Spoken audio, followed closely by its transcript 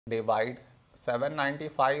divide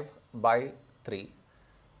 795 by 3.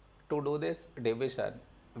 To do this division,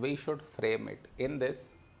 we should frame it in this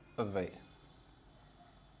way.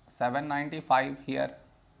 795 here,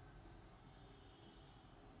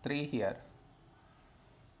 3 here.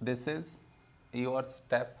 This is your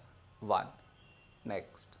step 1.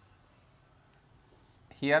 Next.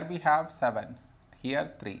 Here we have 7,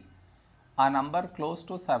 here 3. A number close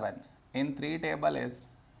to 7 in 3 table is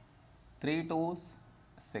 3 2s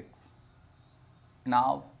 6.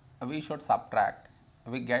 Now we should subtract,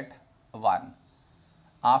 we get 1.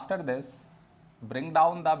 After this, bring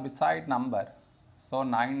down the beside number, so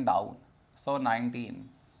 9 down, so 19.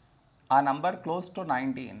 A number close to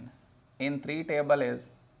 19 in 3 table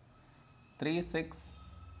is 3 6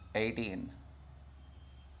 18.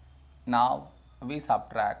 Now we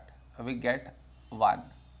subtract, we get 1.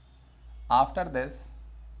 After this,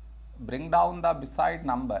 bring down the beside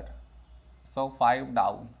number, so 5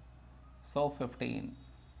 down, so 15.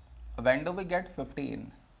 When do we get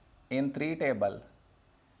 15? In 3 table,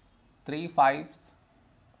 3 5s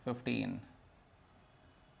 15.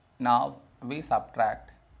 Now we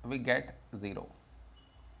subtract, we get 0.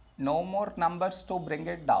 No more numbers to bring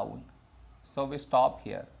it down, so we stop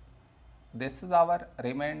here. This is our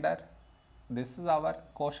remainder, this is our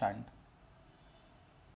quotient.